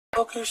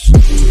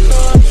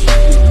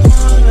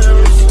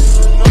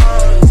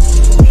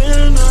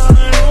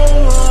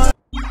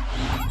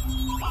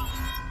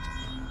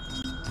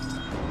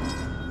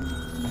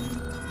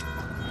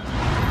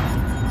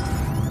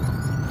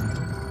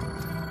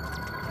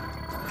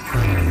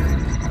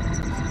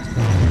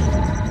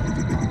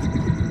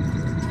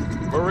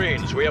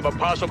Marines, we have a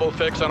possible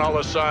fix on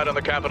Al-Assad in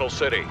the capital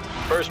city.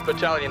 1st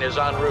Battalion is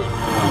en route.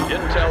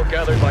 Intel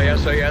gathered by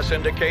SAS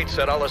indicates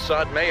that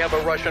Al-Assad may have a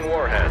Russian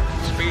warhead.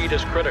 Speed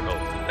is critical.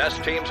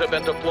 Nest teams have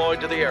been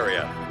deployed to the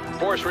area.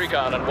 Force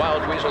Recon and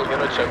Wild Weasel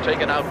units have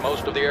taken out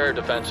most of the air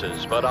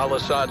defenses, but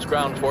Al-Assad's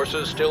ground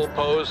forces still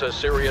pose a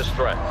serious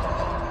threat.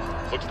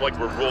 Looks like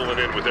we're rolling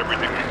in with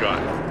everything we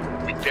got.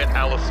 We get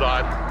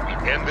Al-Assad,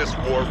 we end this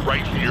war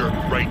right here,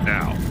 right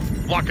now.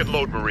 Lock and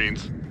load,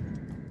 Marines.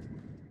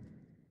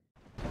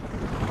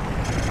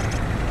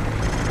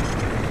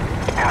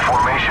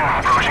 Information,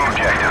 approaching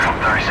objective.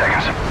 30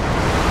 seconds.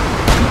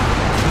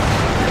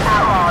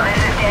 Outlaw, this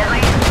is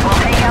Deadly.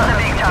 We'll take out the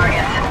big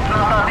targets.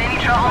 Mop up any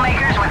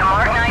troublemakers with a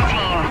Mark 19.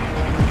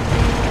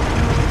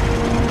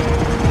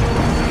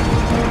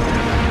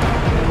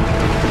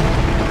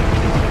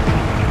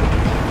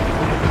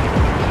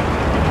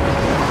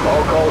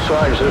 All call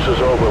signs, this is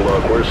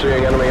Overlook. We're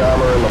seeing enemy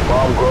armor in the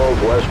Palm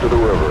Grove west of the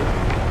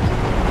river.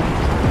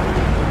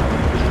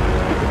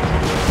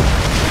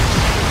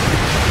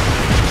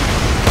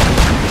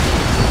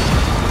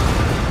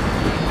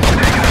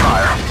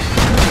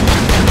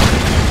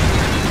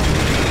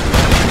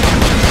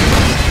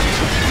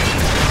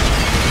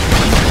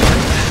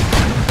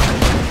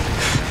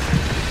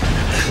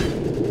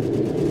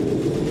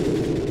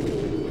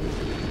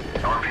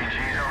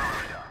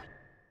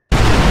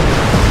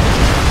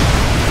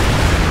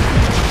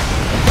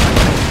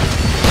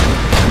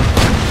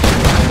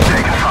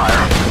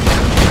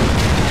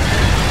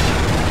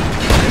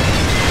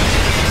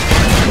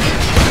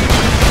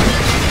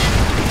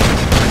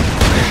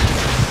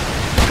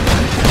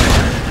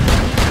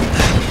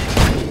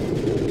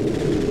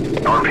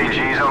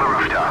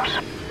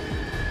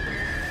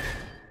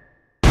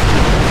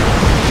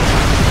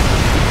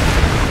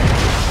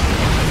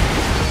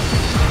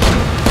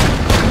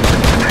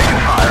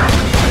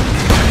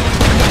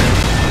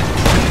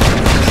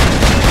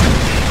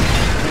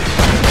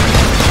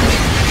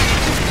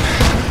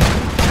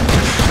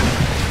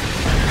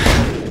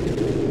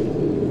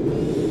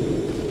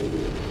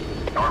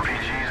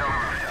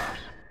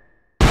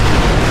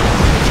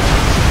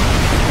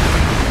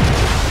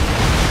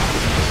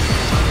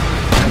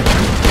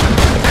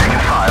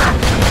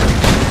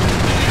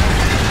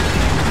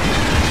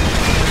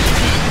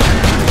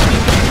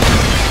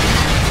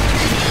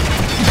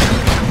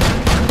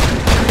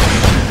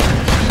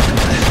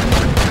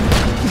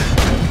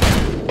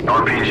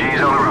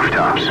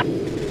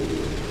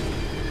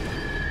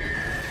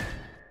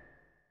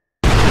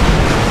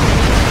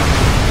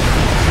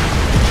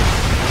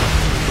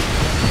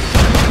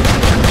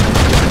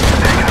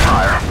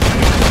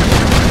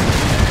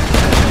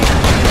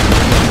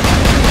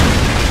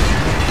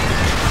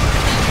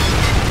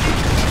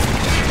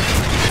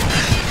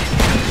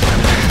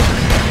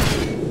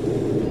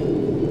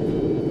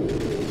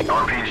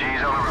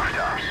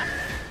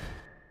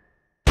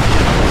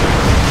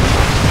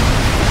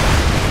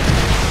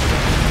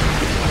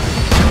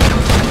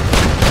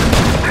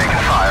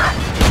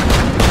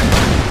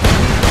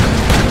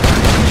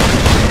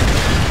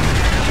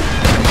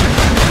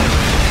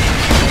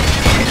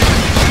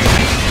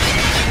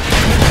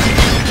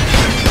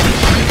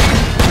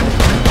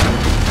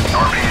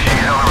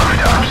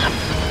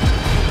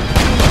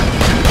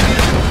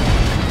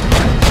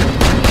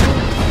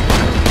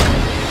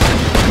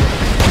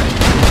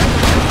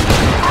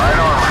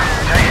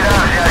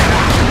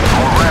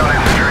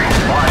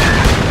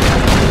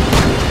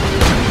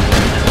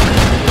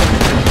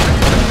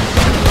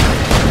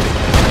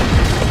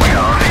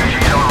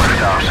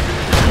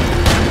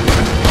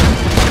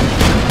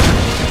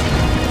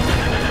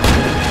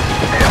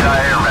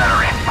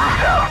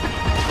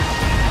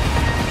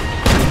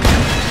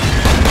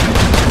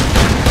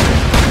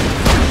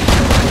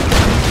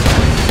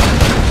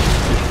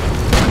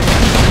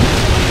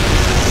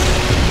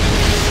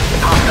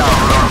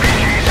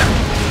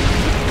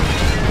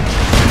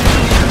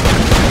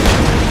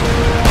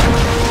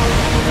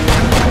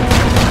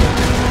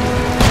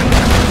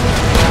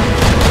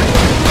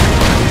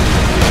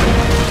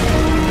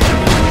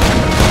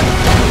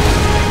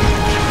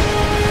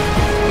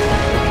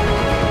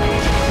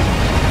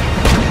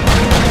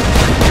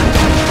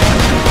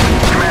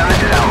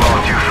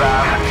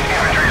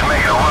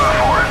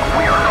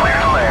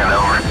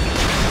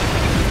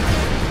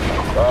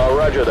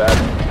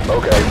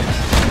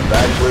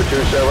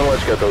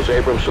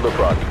 Abrams to the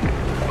front.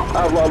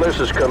 Outlaw, this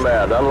is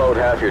command. Unload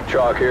half your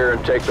chalk here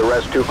and take the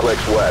rest 2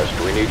 clicks west.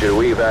 We need you to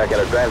evac an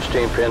advance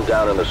team pinned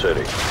down in the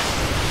city.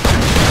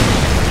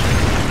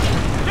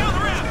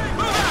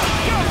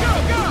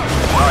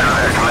 Roger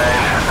there,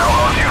 command.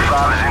 Outlaw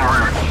 2-5 is en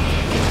route.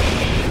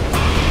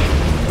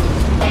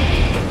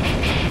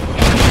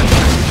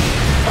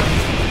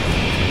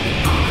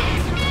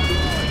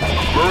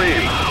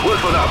 Marine,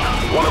 listen up.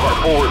 One of our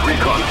forward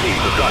recon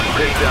teams has gotten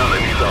pinned down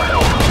and needs our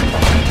help.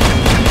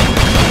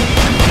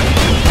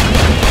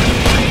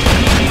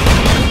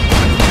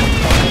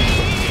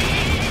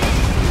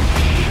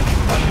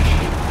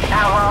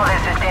 Outlaw,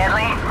 this is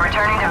Deadly.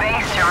 Returning to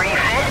base to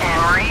refit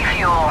and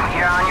refuel.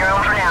 You're on your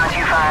own for now,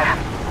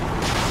 2-5.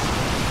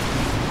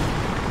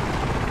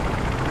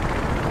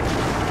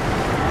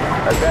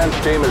 Advance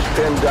team is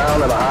pinned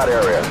down in a hot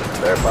area.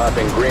 They're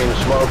popping green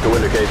smoke to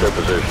indicate their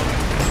position.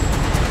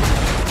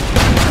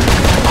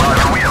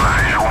 Roger, we have a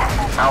visual.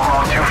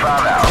 Outlaw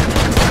 2-5 out.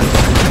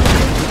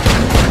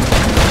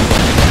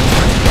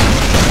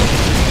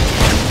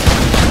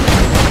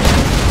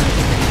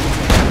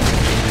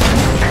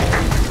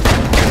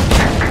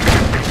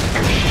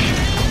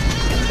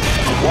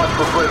 Watch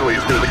for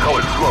friendlies near the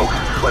colored smoke.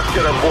 Let's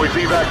get our boys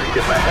evac and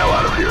get the hell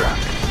out of here.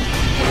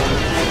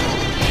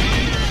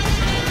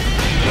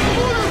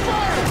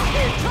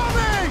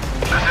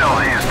 This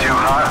LZ is too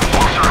hot.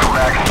 We'll circle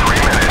back in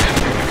 3 minutes.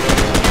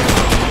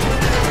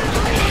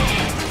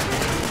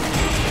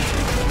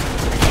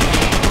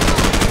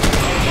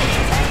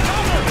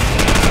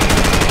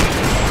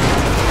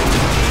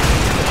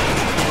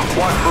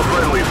 Watch for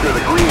friendlies near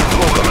the green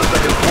smoke on the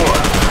second floor.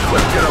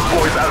 Let's get our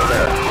boys out of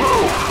there.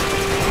 Move!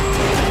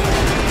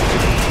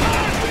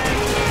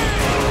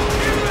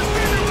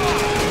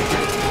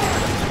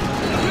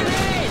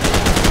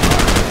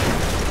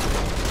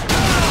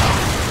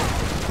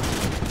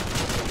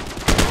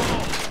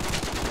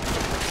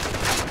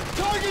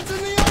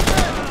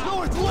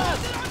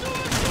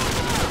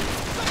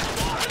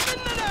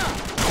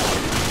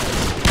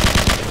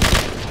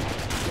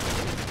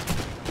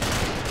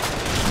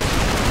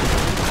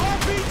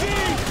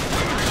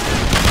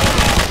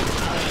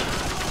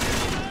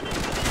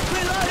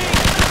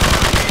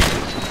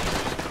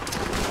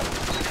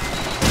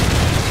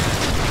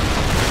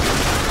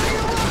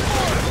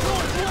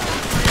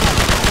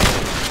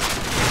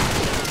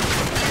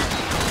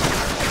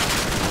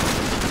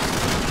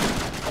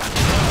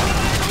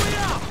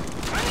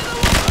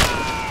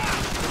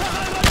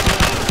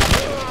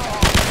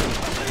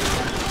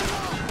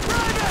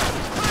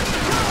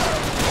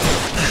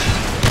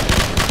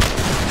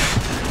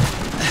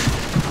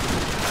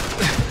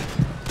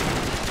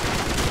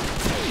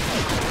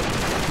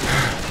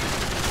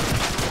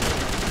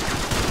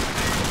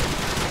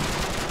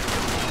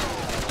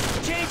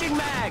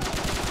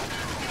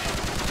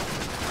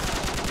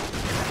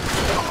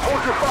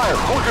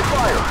 Hold your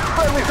fire!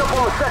 Friendly's up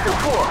on the second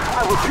floor!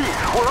 I repeat,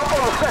 we're up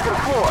on the second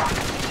floor!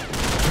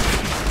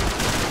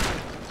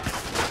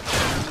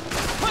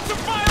 Put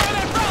some fire on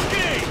that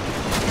balcony!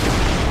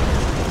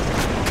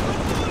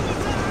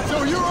 So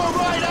you're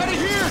alright out of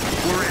here?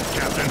 We're in,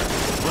 Captain.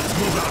 Let's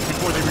move out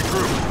before they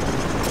regroup.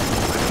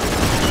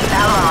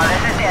 Outlaw,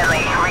 this is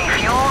Deadly.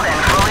 Refueled and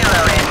fully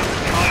loaded.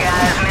 You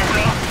guys miss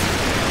me?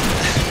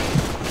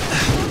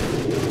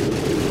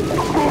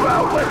 Move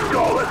out! Let's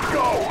go! Let's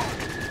go!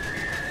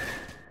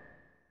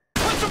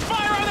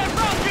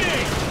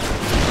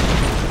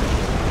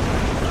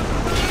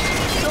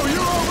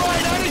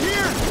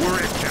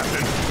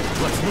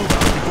 Let's move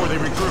out before they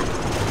regroup.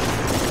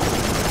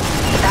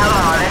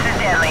 Outlaw, this is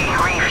Deadly.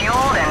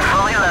 Refueled and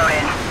fully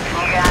loaded.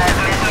 You guys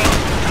miss me?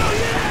 Hell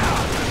yeah!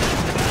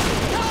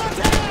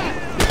 Contact!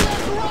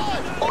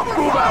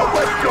 Move out!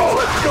 Let's go!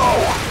 Let's go!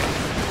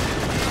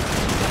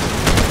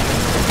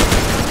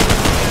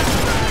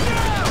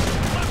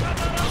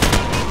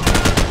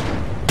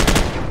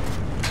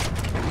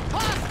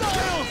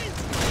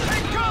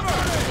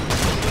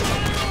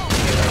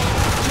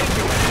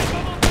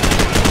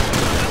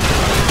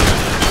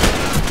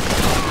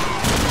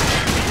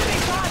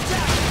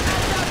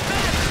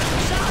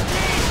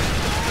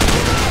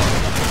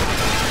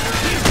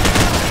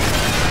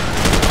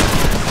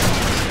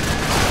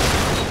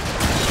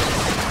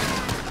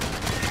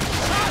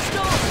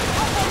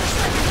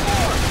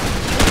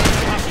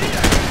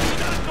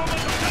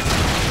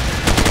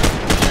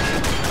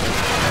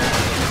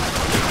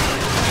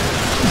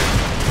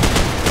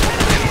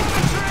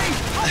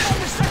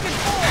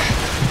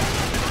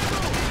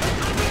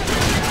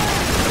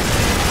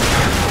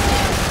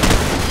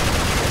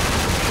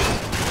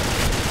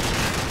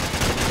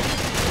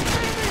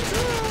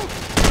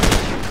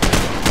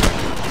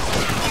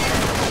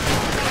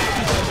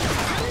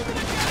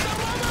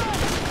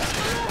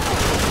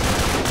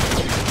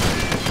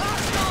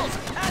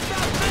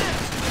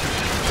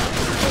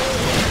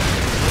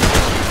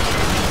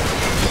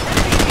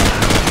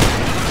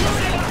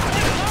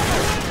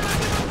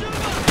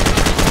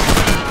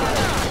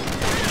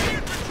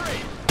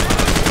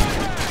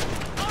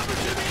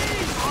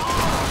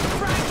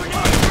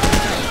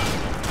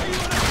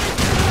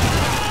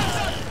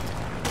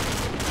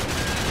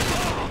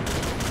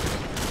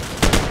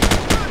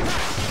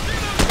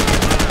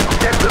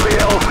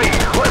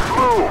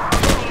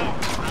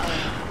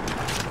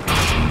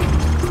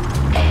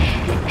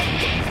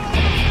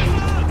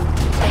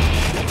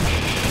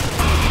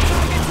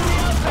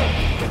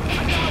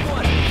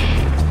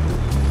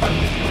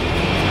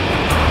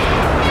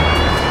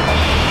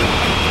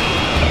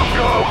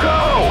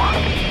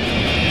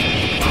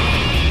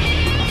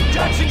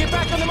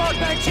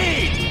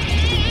 Azerbaijan!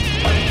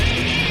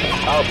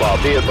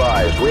 Outlaw, be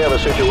advised. We have a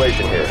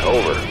situation here.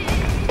 Over.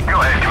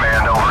 Go ahead,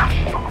 Command,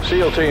 over.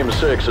 SEAL Team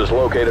 6 has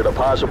located a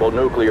possible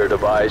nuclear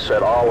device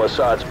at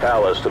Al-Assad's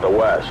palace to the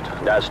west.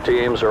 Nest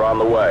teams are on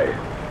the way.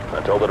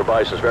 Until the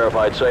device is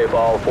verified safe,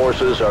 all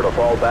forces are to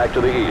fall back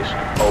to the east.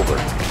 Over.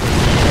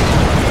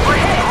 We're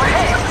hit!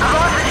 I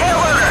lost the tail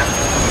loader!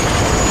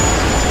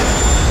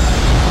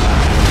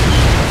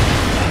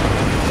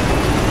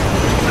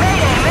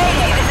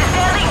 Mayday! This is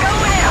Stanley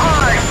going in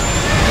hard!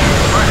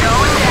 We're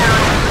going down.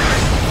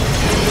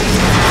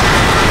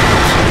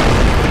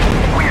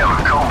 We have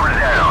a Cobra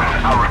down.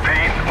 I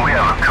repeat, we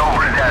have a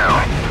Cobra down.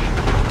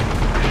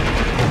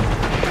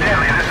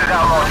 Stanley, this is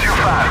Outlaw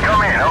 2-5.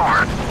 Come in,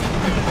 over.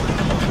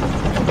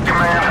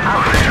 Command,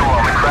 I'm visual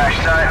on the crash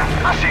site.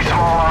 I see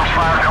small arms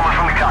fire coming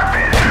from the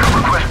cockpit.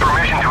 Request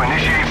permission to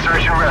initiate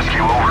search and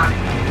rescue, over.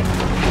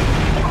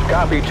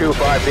 Copy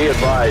 2-5, be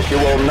advised. You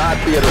will not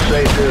be at a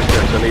safe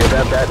distance in the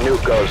event that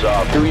nuke goes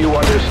off. Do you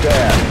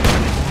understand?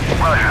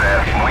 Roger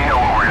that. We know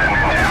what we're heading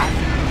into.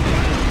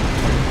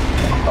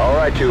 All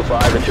right,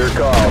 2-5, it's your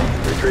call.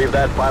 Retrieve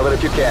that pilot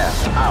if you can.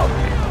 Out.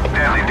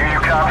 Stanley, do you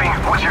copy?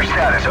 What's your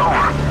status?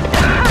 Over.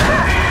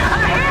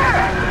 I'm here!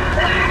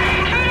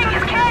 Shooting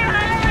is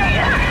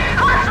KIA!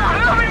 Hostile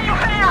moving you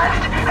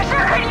fast! I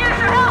sure could use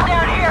some help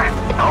down here!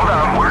 Hold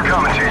on, we're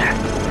coming to you.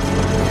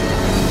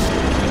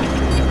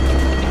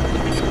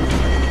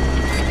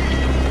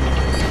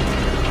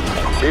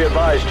 Be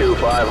advised,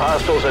 2-5,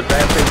 hostiles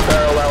advancing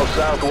parallel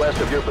southwest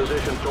of your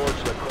position towards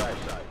the crash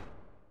site.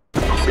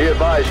 Be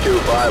advised,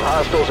 2-5,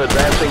 hostiles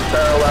advancing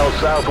parallel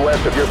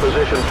southwest of your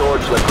position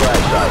towards the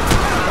crash site.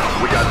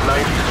 We got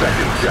 90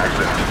 seconds,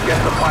 Jackson. Get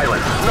the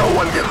pilot. No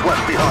one gets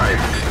left behind.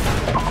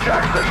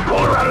 Jackson,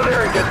 pull her out of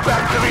there and get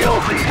back to the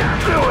LZ.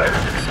 Do it!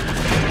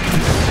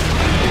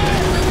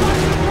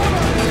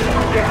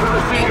 Get to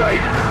the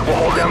C-Night. We'll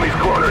hold down these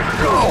corners.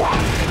 Go!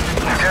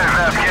 Lieutenant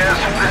Vasquez,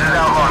 this is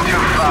Outlaw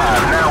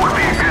 2-5. Now would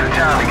be a good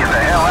time to get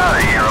the hell out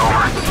of here,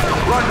 over.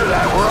 Roger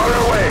that. We're on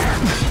our way.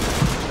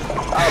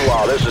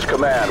 Outlaw, this is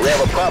Command. We have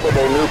a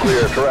probable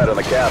nuclear threat in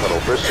the capital.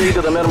 Proceed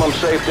to the minimum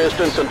safe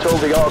distance until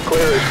the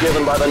all-clear is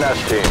given by the Nest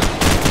team.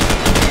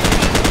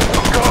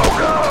 Go,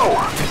 go!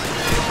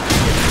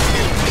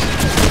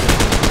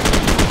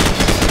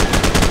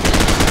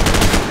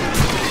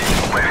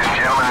 Ladies and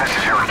gentlemen, this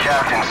is your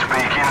captain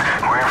speaking.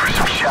 We're in for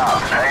some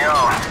shots. Hang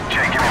on.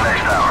 Jay, give me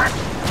next hour.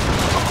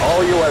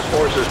 All U.S.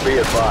 forces be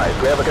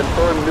advised. We have a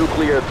confirmed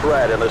nuclear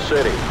threat in the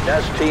city.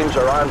 Nest teams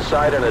are on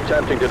site and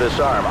attempting to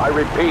disarm. I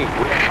repeat.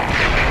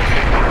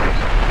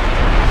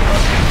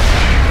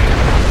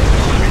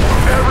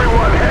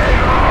 Everyone, hey!